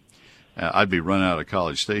nursery. I'd be run out of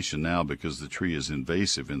College Station now because the tree is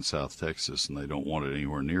invasive in South Texas and they don't want it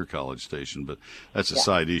anywhere near College Station, but that's a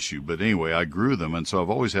side issue. But anyway, I grew them, and so I've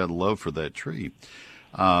always had love for that tree.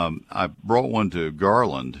 I brought one to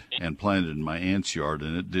Garland and planted in my aunt's yard,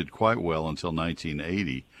 and it did quite well until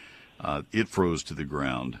 1980. It froze to the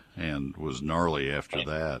ground and was gnarly after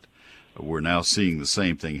that. We're now seeing the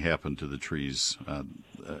same thing happen to the trees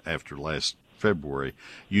after last February.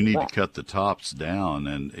 You need to cut the tops down,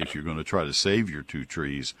 and if you're going to try to save your 2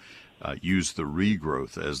 trees, use the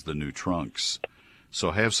regrowth as the new trunks.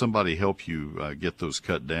 So have somebody help you get those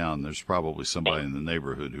cut down. There's probably somebody in the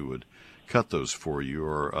neighborhood who would cut those for you,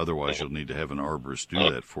 or otherwise you'll need to have an arborist do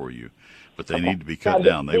that for you. But they need to be cut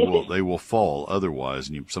down. They will fall otherwise,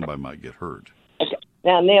 and somebody might get hurt. Okay.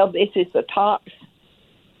 Now, Neil, this is the tops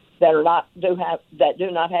that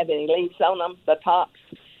do not have any leaves on them. The tops.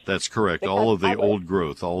 That's correct. Because all of the old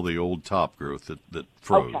growth, all the old top growth that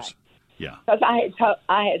froze. Okay. Yeah. Because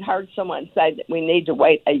I had heard someone say that we need to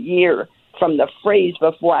wait a year from the freeze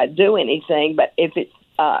before I do anything. But if it's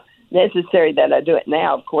necessary that I do it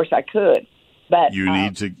now, of course I could. But you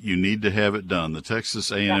need to have it done. The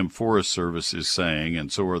Texas A&M Forest Service is saying,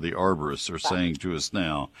 and so are the arborists are saying to us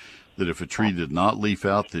now, that if a tree did not leaf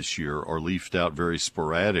out this year or leafed out very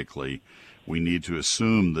sporadically, we need to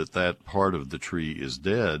assume that that part of the tree is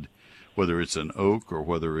dead, whether it's an oak or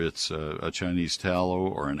whether it's a Chinese tallow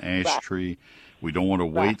or an ash tree. We don't want to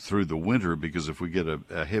wait through the winter, because if we get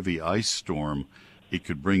a heavy ice storm, it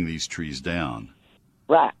could bring these trees down.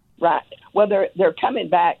 Right. Well, they're coming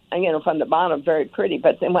back, from the bottom, very pretty.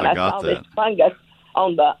 But then when I saw this fungus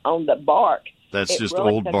on the bark, that's just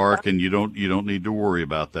really old bark, and you don't need to worry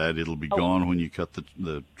about that. It'll be gone when you cut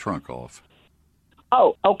the trunk off.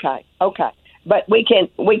 Oh, okay. But we can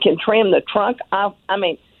trim the trunk off. I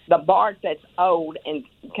mean, the bark that's old and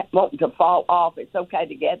wanting to fall off, it's okay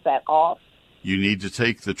to get that off. You need to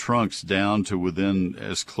take the trunks down to within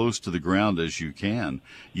as close to the ground as you can.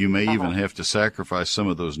 You may even have to sacrifice some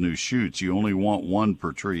of those new shoots. You only want one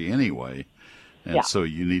per tree anyway, and so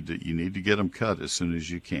you need to get them cut as soon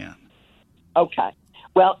as you can. Okay.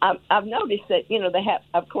 Well, I've noticed that they have,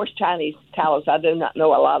 of course, Chinese tallows. I do not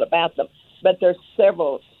know a lot about them, but there's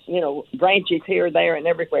several branches here, there, and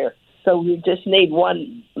everywhere. So you just need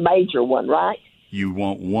one major one, right? You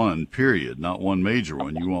want one, period, not one major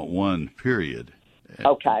one. You want one, period.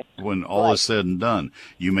 Okay. When all is said and done,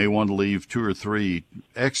 you may want to leave 2 or 3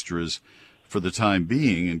 extras for the time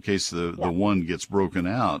being in case the one gets broken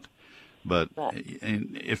out. But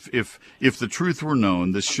if the truth were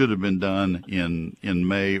known, this should have been done in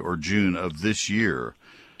May or June of this year.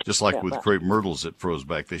 Just like with crepe myrtles that froze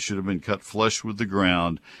back. They should have been cut flush with the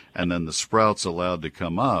ground and then the sprouts allowed to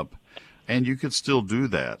come up. And you could still do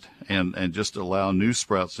that and just allow new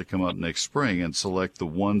sprouts to come up next spring and select the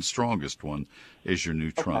one strongest one as your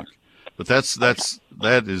new trunk. But that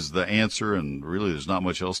is the answer, and really there's not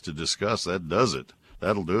much else to discuss. That does it.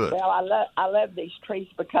 That'll do it. Well, I love these trees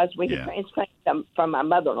because we transplanted them from my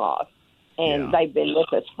mother-in-law, and they've been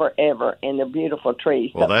with us forever, and they're beautiful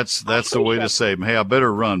trees. Well, that's the way to say, hey, I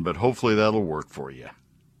better run, but hopefully that'll work for you.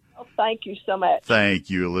 Thank you so much. Thank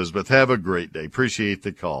you, Elizabeth. Have a great day. Appreciate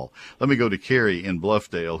the call. Let me go to Carrie in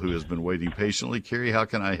Bluffdale, who has been waiting patiently. Carrie, how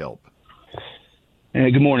can I help? Hey,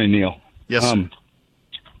 good morning, Neil. Yes, sir.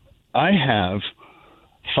 I have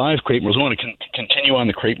 5 crepe myrtles. I want to continue on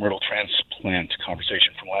the crepe myrtle transplant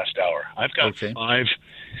conversation from last hour. I've got 5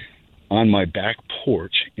 on my back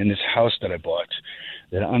porch in this house that I bought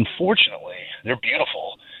that, unfortunately, they're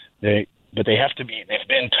beautiful. But they've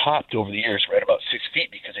been topped over the years right about 6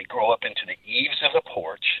 feet because they grow up into the eaves of the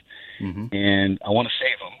porch, and I want to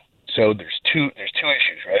save them. So there's two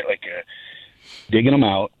issues, right? Like digging them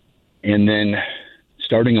out and then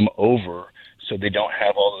starting them over so they don't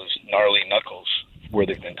have all those gnarly knuckles where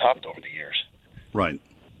they've been topped over the years. Right.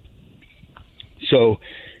 So,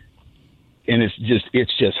 and it's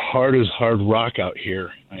just hard as hard rock out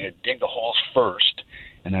here. I had to dig the holes first,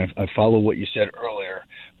 and I follow what you said earlier,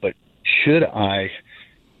 but should I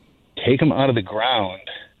take them out of the ground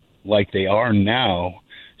like they are now,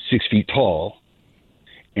 6 feet tall,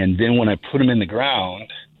 and then when I put them in the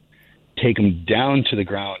ground, take them down to the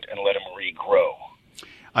ground and let them regrow?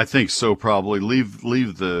 I think so, probably. Leave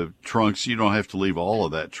the trunks. You don't have to leave all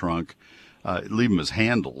of that trunk. Leave them as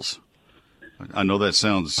handles. I know that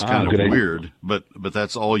sounds kind of weird, but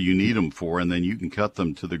that's all you need them for, and then you can cut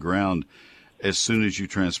them to the ground as soon as you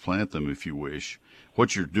transplant them if you wish.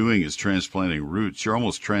 What you're doing is transplanting roots. You're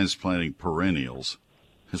almost transplanting perennials,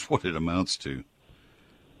 is what it amounts to.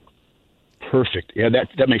 Perfect. Yeah,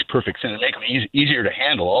 that makes perfect sense. It makes them easier to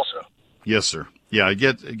handle also. Yes, sir. Yeah, it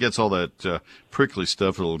gets all that prickly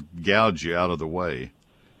stuff. It'll gouge you out of the way.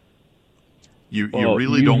 You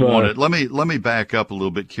really don't want it. Let me back up a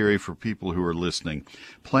little bit, Carrie, for people who are listening.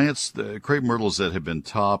 Plants, the crepe myrtles that have been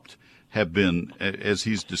topped have been, as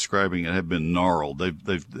he's describing it, have been gnarled.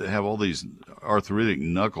 They have all these arthritic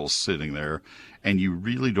knuckles sitting there, and you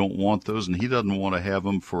really don't want those, and he doesn't want to have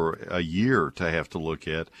them for a year to have to look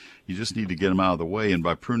at. You just need to get them out of the way, and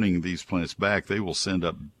by pruning these plants back, they will send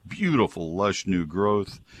up beautiful, lush new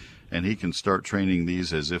growth, and he can start training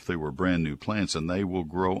these as if they were brand new plants, and they will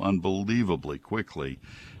grow unbelievably quickly,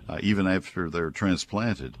 even after they're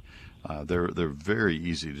transplanted. They're very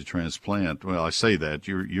easy to transplant. Well, I say that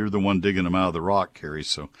you're the one digging them out of the rock, Carrie.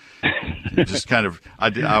 So just kind of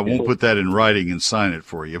I won't put that in writing and sign it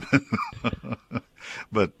for you,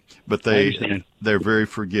 but they're very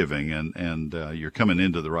forgiving, and you're coming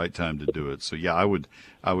into the right time to do it. So yeah, I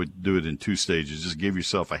would do it in 2 stages. Just give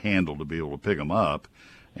yourself a handle to be able to pick them up,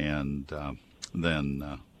 and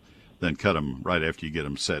then cut them right after you get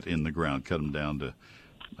them set in the ground. Cut them down to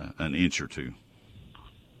an inch or 2.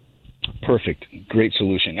 Perfect. Great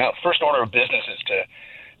solution. Now, first order of business is to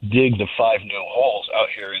dig the 5 new holes out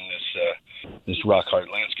here in this rock hard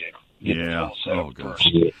landscape. Yeah. Oh gosh.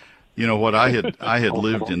 You know what? I had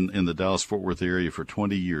lived in the Dallas-Fort Worth area for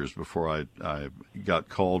 20 years before I got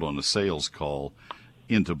called on a sales call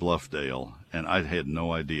into Bluffdale, and I had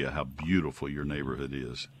no idea how beautiful your neighborhood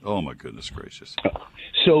is. Oh, my goodness gracious.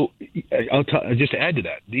 So I'll just add to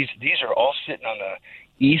that. These are all sitting on the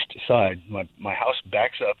east side. My house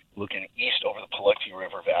backs up looking east over the Paluxy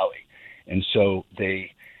River Valley. And so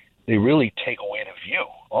they really take away the view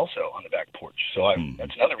also on the back porch. So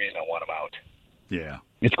that's another reason I want them out. Yeah.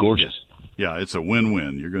 It's gorgeous. Yeah, it's a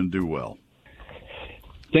win-win. You're going to do well.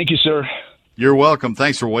 Thank you, sir. You're welcome.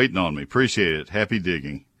 Thanks for waiting on me. Appreciate it. Happy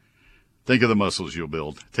digging. Think of the muscles you'll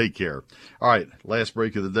build. Take care. All right, last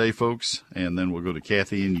break of the day, folks, and then we'll go to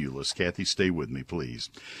Kathy and Euless. Kathy, stay with me,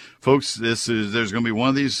 please. Folks, there's going to be one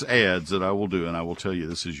of these ads that I will do, and I will tell you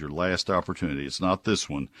this is your last opportunity. It's not this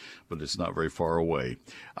one, but it's not very far away.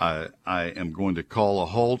 I am going to call a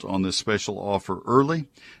halt on this special offer early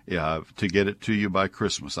to get it to you by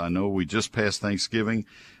Christmas. I know we just passed Thanksgiving,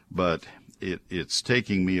 but it's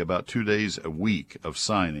taking me about 2 days a week of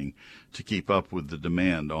signing to keep up with the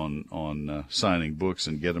demand on signing books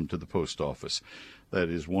and get them to the post office. That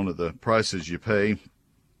is one of the prices you pay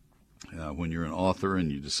when you're an author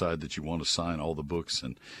and you decide that you want to sign all the books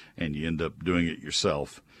and you end up doing it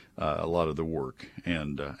yourself, a lot of the work.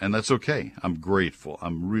 And that's okay. I'm grateful.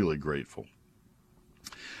 I'm really grateful.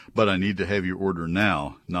 But I need to have your order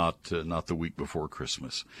now, not the week before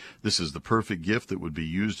Christmas. This is the perfect gift that would be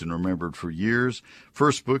used and remembered for years.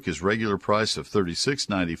 First book is regular price of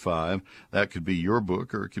 $36.95. That could be your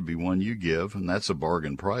book or it could be one you give, and that's a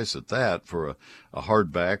bargain price at that for a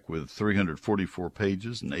hardback with 344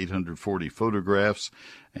 pages and 840 photographs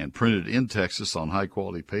and printed in Texas on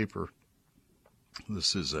high-quality paper.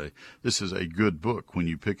 This is a good book. When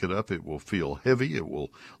you pick it up, it will feel heavy. It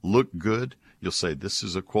will look good. You'll say, this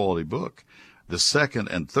is a quality book. The second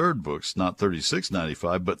and third books, not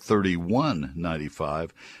 $36.95, but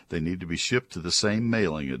 $31.95. They need to be shipped to the same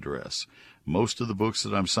mailing address. Most of the books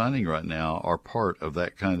that I'm signing right now are part of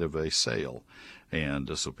that kind of a sale.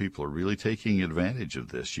 And so people are really taking advantage of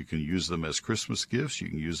this. You can use them as Christmas gifts. You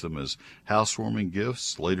can use them as housewarming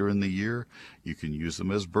gifts later in the year. You can use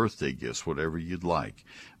them as birthday gifts, whatever you'd like.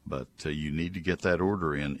 But you need to get that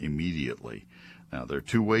order in immediately. Now, there are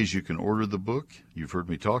two ways you can order the book. You've heard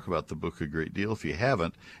me talk about the book a great deal. If you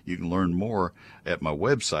haven't, you can learn more at my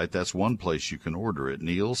website. That's one place you can order it,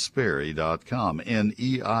 neilsperry.com,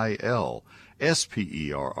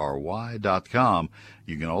 NEILSPERRY.com.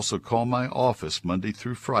 You can also call my office Monday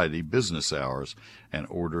through Friday, business hours, and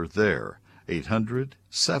order there.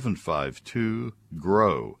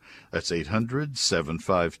 800-752-GROW. That's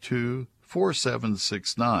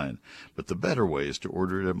 800-752-4769. But the better way is to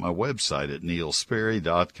order it at my website at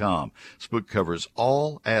neilsperry.com. This book covers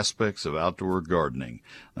all aspects of outdoor gardening.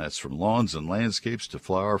 That's from lawns and landscapes to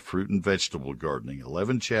flower, fruit, and vegetable gardening.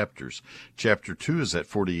 11 chapters. Chapter 2 is that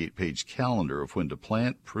 48-page calendar of when to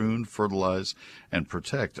plant, prune, fertilize, and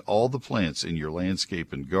protect all the plants in your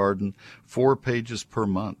landscape and garden. 4 pages per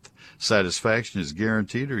month. Satisfaction is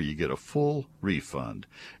guaranteed or you get a full refund.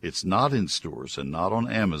 It's not in stores and not on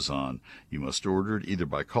Amazon. You must order it either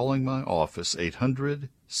by calling my office,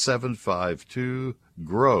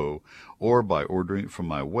 800-752-GROW, or by ordering it from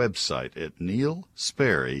my website at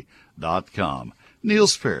neilsperry.com. Neil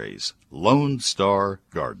Sperry's Lone Star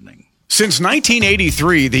Gardening. Since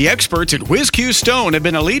 1983, the experts at WhizQ Stone have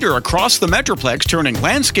been a leader across the Metroplex, turning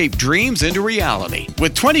landscape dreams into reality.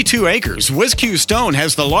 With 22 acres, WhizQ Stone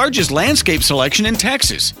has the largest landscape selection in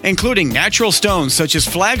Texas, including natural stones such as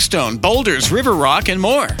flagstone, boulders, river rock, and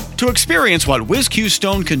more. To experience what WhizQ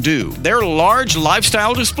Stone can do, their large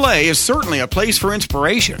lifestyle display is certainly a place for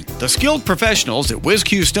inspiration. The skilled professionals at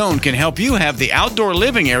WhizQ Stone can help you have the outdoor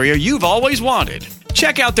living area you've always wanted.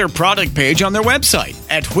 Check out their product page on their website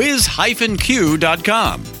at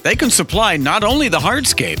whiz-q.com. They can supply not only the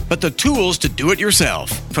hardscape, but the tools to do it yourself.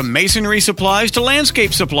 From masonry supplies to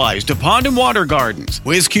landscape supplies to pond and water gardens,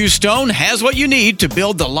 WhizQ Stone has what you need to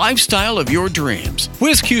build the lifestyle of your dreams.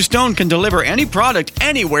 WhizQ Stone can deliver any product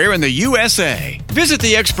anywhere in the USA. Visit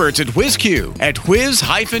the experts at WhizQ at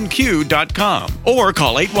whiz-q.com or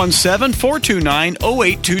call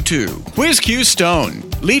 817-429-0822. WhizQ Stone,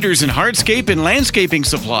 leaders in hardscape and landscaping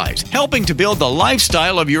supplies, helping to build the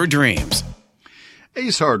lifestyle of your dreams.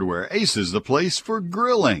 Ace Hardware. Ace is the place for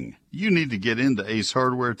grilling. You need to get into Ace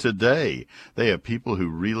Hardware today. They have people who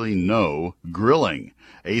really know grilling.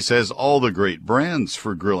 Ace has all the great brands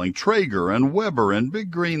for grilling: Traeger and Weber and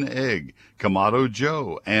Big Green Egg, Kamado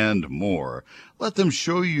Joe, and more. Let them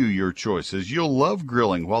show you your choices. You'll love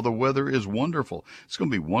grilling while the weather is wonderful. It's going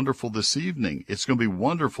to be wonderful this evening. It's going to be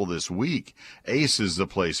wonderful this week. Ace is the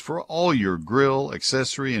place for all your grill,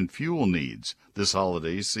 accessory, and fuel needs this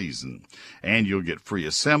holiday season. And you'll get free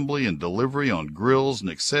assembly and delivery on grills and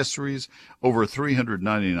accessories, over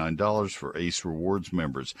 $399 for Ace Rewards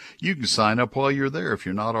members. You can sign up while you're there. If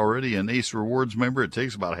you're not already an Ace Rewards member, it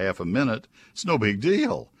takes about half a minute. It's no big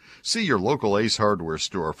deal. See your local Ace Hardware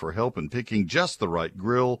store for help in picking just the right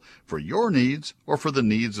grill for your needs or for the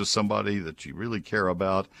needs of somebody that you really care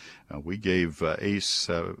about. We gave a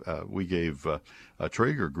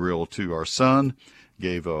Traeger grill to our son,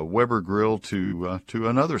 gave a Weber grill to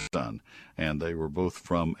another son, and they were both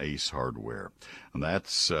from Ace Hardware. And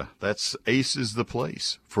that's Ace is the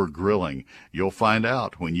place for grilling. You'll find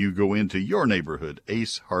out when you go into your neighborhood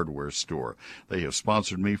Ace Hardware store. They have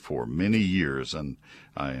sponsored me for many years, and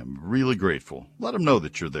I am really grateful. Let them know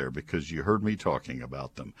that you're there because you heard me talking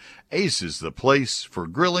about them. Ace is the place for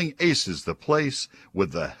grilling. Ace is the place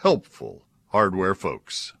with the helpful hardware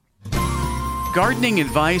folks. Gardening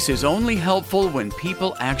advice is only helpful when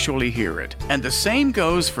people actually hear it. And the same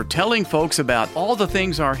goes for telling folks about all the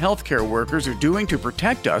things our healthcare workers are doing to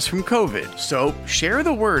protect us from COVID. So share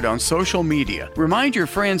the word on social media. Remind your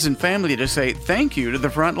friends and family to say thank you to the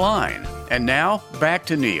front line. And now, back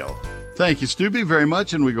to Neil. Thank you, Stubby, very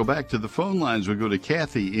much. And we go back to the phone lines. We go to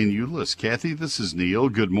Kathy in Euless. Kathy, this is Neil.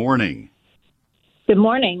 Good morning. Good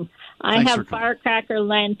morning. Thanks I have firecracker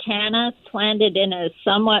lantana planted in a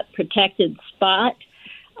somewhat protected spot.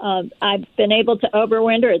 I've been able to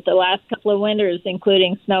overwinter it the last couple of winters,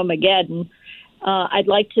 including Snowmageddon. I'd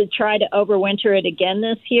like to try to overwinter it again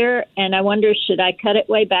this year, and I wonder, should I cut it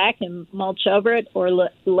way back and mulch over it, or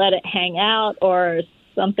let it hang out, or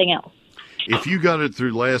something else? If you got it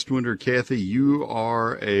through last winter, Kathy, you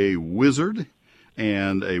are a wizard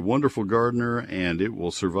and a wonderful gardener, and it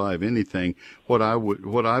will survive anything. What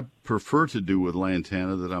I prefer to do with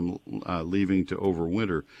lantana that I'm leaving to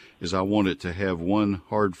overwinter is I want it to have one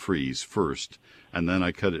hard freeze first, and then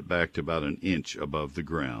I cut it back to about an inch above the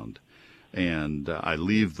ground. And I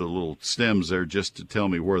leave the little stems there just to tell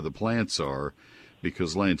me where the plants are,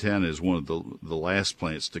 because lantana is one of the last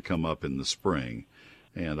plants to come up in the spring.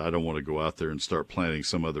 And I don't want to go out there and start planting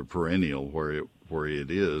some other perennial where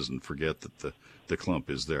it is and forget that the clump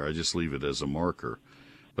is there. I just leave it as a marker.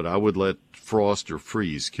 But I would let frost or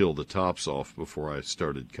freeze kill the tops off before I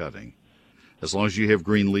started cutting. As long as you have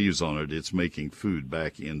green leaves on it, it's making food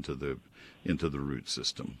back into the root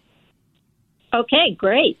system. Okay,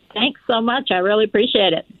 great. Thanks so much. I really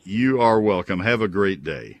appreciate it. You are welcome. Have a great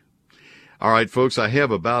day. All right, folks, I have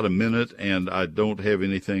about a minute, and I don't have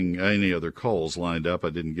any other calls lined up. I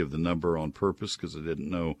didn't give the number on purpose because I didn't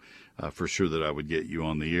know for sure that I would get you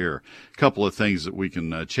on the air. A couple of things that we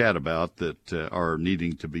can chat about that are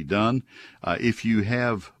needing to be done. If you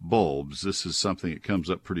have bulbs, this is something that comes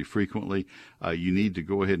up pretty frequently. You need to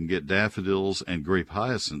go ahead and get daffodils and grape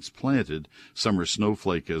hyacinths planted, summer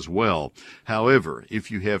snowflake as well. However, if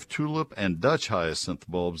you have tulip and Dutch hyacinth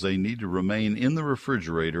bulbs, they need to remain in the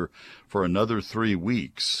refrigerator for another 3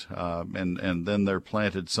 weeks, and then they're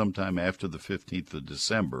planted sometime after the 15th of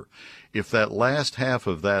December. If that last half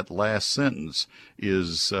of that last sentence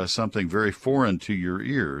is something very foreign to your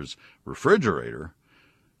ears, refrigerator,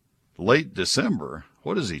 late December,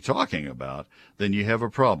 what is he talking about? Then you have a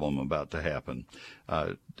problem about to happen.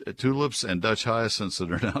 Tulips and Dutch hyacinths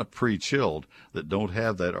that are not pre-chilled, that don't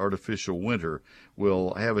have that artificial winter,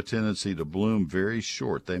 will have a tendency to bloom very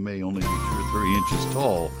short. They may only be 2 or 3 inches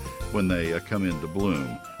tall when they come into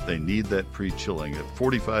bloom. They need that pre-chilling at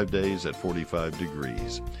 45 days at 45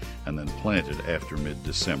 degrees, and then planted after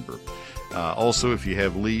mid-December. Also, if you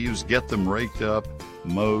have leaves, get them raked up,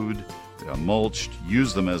 mowed, mulched,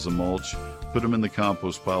 use them as a mulch, put them in the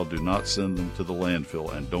compost pile, do not send them to the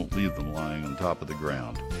landfill, and don't leave them lying on top of the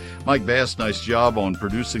ground. Mike Bass, nice job on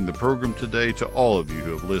producing the program today. To all of you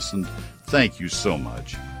who have listened, thank you so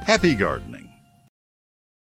much. Happy gardening.